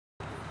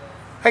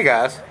Hey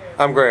guys,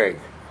 I'm Greg.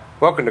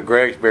 Welcome to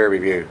Greg's Beer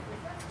Review.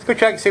 Let's go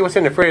check and see what's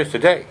in the fridge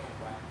today.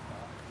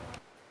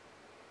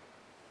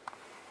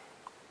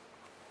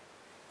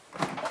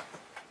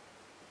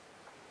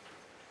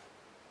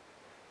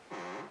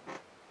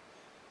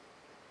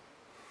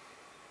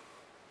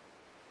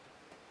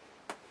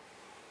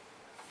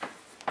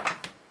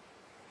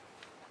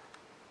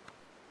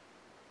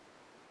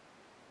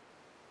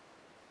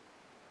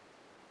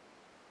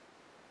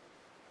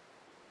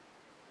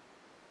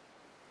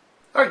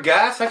 Alright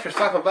guys, thanks for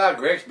stopping by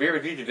Greg's Beer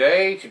Review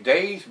today.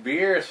 Today's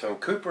beer is from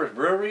Coopers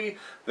Brewery.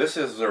 This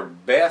is their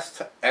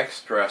best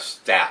extra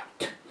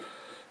stout.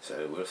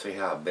 So we'll see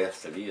how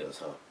best it is,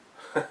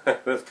 huh?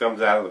 This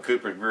comes out of the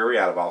Coopers Brewery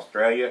out of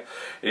Australia.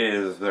 It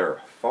is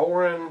their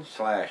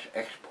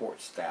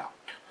foreign/export stout.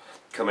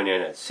 Coming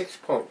in at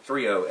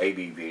 6.30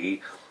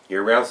 ABV.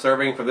 Year-round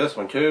serving for this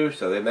one too,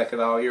 so they make it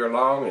all year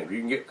long. And if you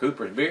can get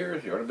Coopers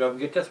beers, you ought to be able to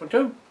get this one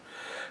too.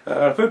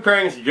 Food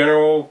pairings in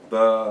general,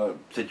 the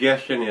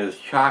suggestion is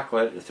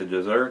chocolate. It's a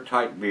dessert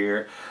type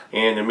beer,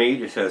 and the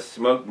meat, it says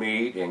smoked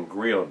meat and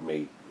grilled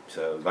meat.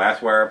 So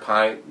glassware,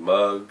 pint,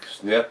 mug,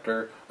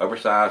 snifter,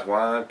 oversized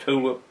wine,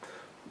 tulip.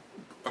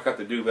 I got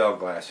the Duvel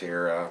glass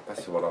here.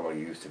 That's what I'm going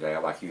to use today. I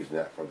like using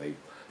that for the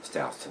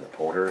stouts and the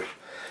porters.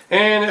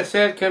 And it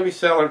said it can be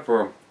sold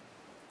for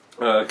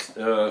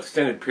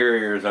extended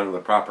periods under the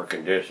proper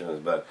conditions,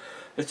 but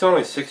it's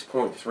only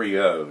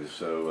 6.30,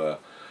 so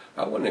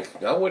I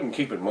wouldn't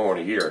keep it more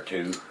than a year or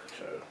two.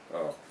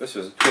 So this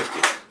is twisty.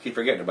 Keep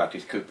forgetting about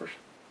these Coopers.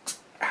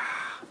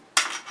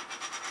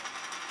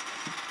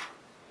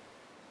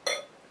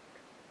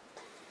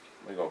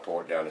 We're gonna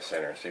pour it down the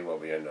center and see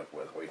what we end up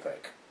with. What do you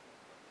think?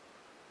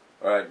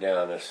 Right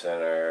down the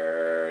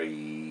center.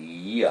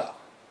 Yeah.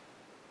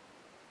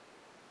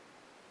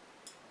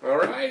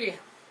 Alrighty.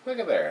 Look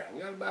at there.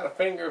 You got about a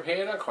finger of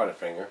head, not quite a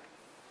finger.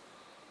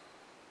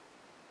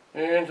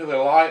 Into the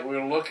light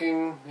we're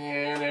looking,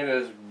 and it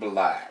is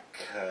black.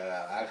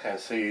 I can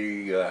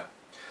see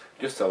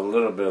just a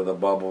little bit of the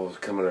bubbles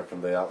coming up from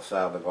the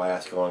outside of the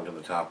glass going to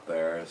the top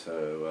there.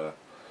 So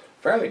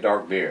fairly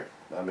dark beer.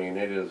 I mean,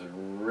 it is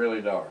really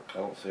dark. I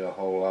don't see a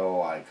whole lot of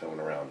light coming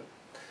around it.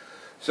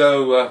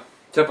 So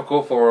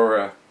typical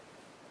for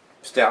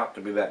stout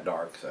to be that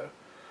dark. So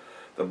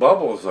the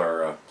bubbles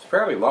are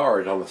fairly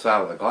large on the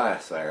side of the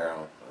glass there,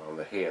 on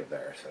the head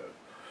there. So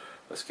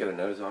let's get a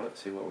nose on it and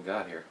see what we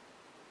got here.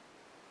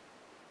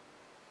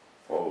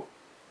 Oh,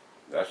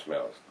 that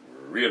smells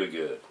really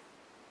good.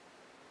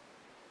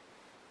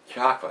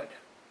 Chocolate,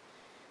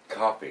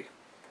 coffee,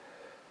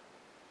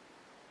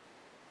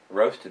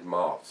 roasted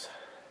malts.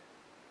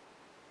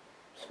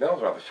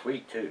 Smells rather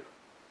sweet too.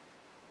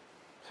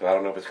 So I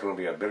don't know if it's going to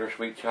be a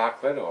bittersweet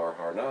chocolate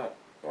or not,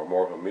 or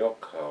more of a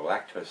milk,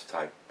 lactose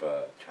type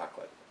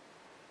chocolate.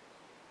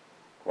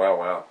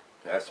 Wow,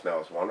 that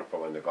smells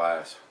wonderful in the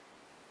glass.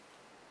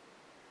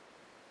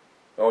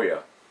 Oh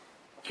yeah.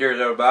 Cheers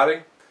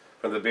everybody.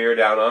 From the beer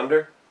down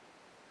under.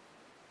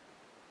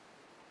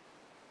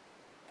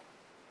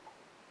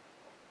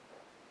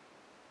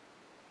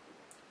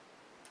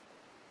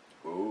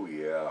 Oh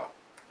yeah.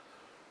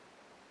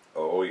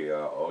 Oh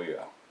yeah, oh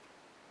yeah.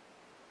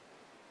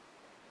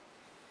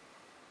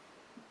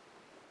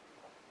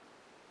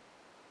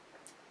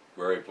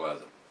 Very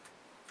pleasant.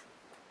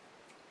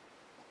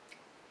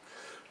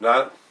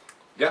 Now,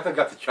 definitely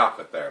got the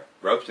chocolate there.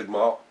 Roasted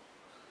malt.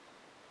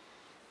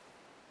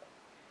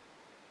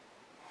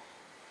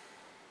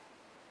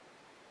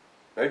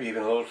 Maybe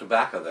even a little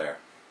tobacco there.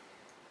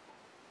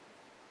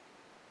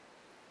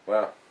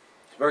 Well,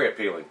 it's very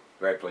appealing,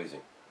 very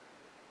pleasing.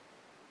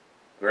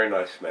 Very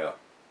nice smell.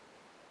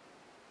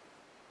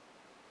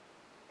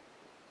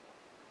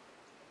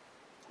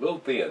 A little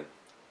thin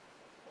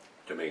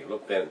to me, a little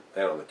thin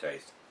on the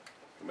taste,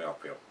 the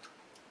mouthfeel.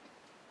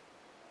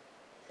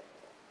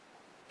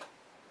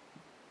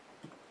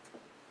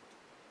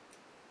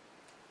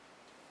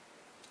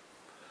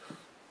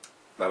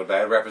 Not a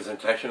bad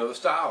representation of the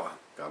style.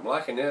 I'm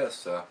liking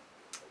this.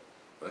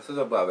 This is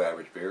above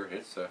average beer.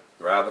 It's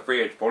right out of the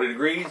fridge, 40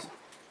 degrees.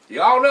 You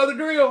all know the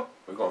drill.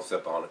 We're going to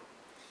sip on it.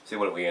 See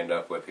what we end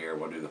up with here.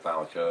 We'll do the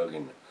final chug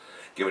and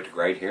give it to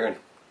Greg here in a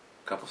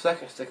couple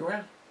seconds. Stick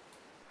around.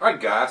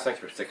 Alright guys, thanks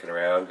for sticking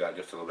around. Got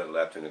just a little bit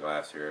left in the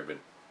glass here. I've been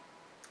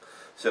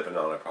sipping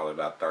on it probably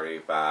about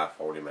 35,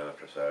 40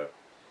 minutes or so.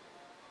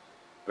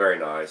 Very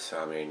nice.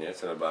 I mean,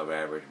 it's an above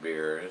average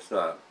beer. It's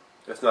not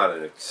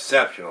an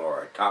exceptional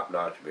or a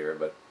top-notch beer,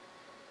 but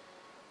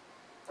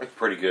it's a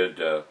pretty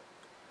good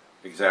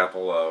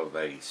example of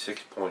a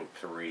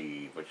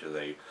 6.3, which is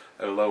a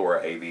lower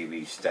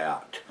ABV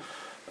stout.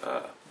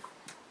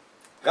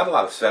 Got a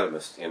lot of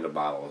sediments in the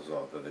bottles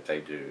that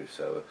they do,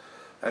 so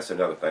that's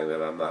another thing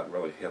that I'm not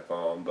really hip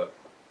on, but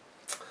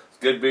it's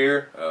good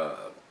beer.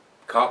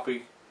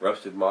 Coffee,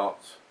 roasted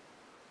malts,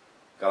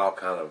 got all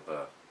kind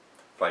of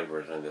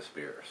flavors in this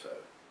beer, so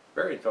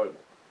very enjoyable.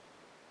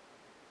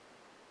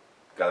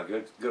 Got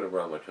a good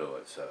aroma to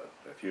it, so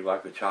if you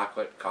like the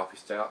chocolate coffee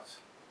stouts,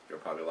 you'll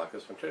probably like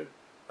this one too.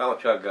 Final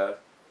chug, guys.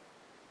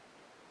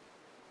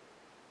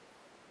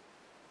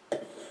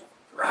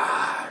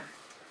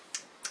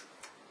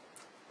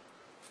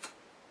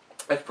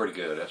 That's pretty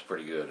good. That's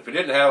pretty good. If it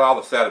didn't have all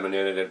the sediment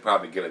in it, it'd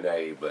probably get an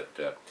A. But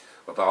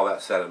with all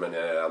that sediment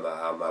in it,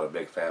 I'm not a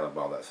big fan of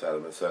all that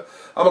sediment. So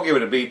I'm gonna give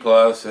it a B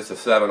plus. It's a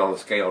 7 on the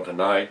scale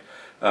tonight.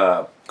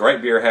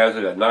 Great Beer has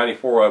it at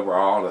 94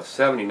 overall and a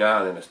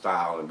 79 in the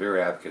style, and Beer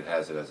Advocate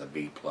has it as a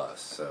B plus.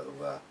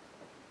 So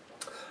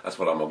that's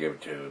what I'm gonna give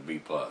it to, a B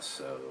plus.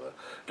 So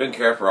didn't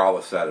care for all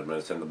the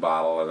sediments in the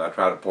bottle, and I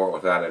tried to pour it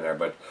with that in there,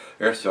 but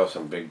there's still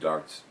some big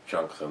dark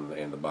chunks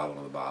in the bottom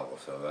of the bottle.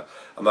 So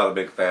I'm not a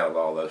big fan of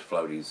all those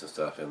floaties and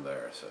stuff in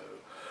there. So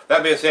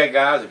that being said,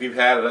 guys, if you've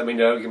had it, let me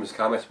know. Give me some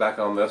comments back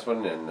on this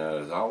one, and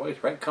as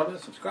always, rate, comment,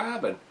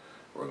 subscribe, and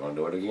we're gonna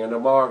do it again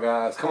tomorrow,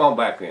 guys. Come on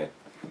back then.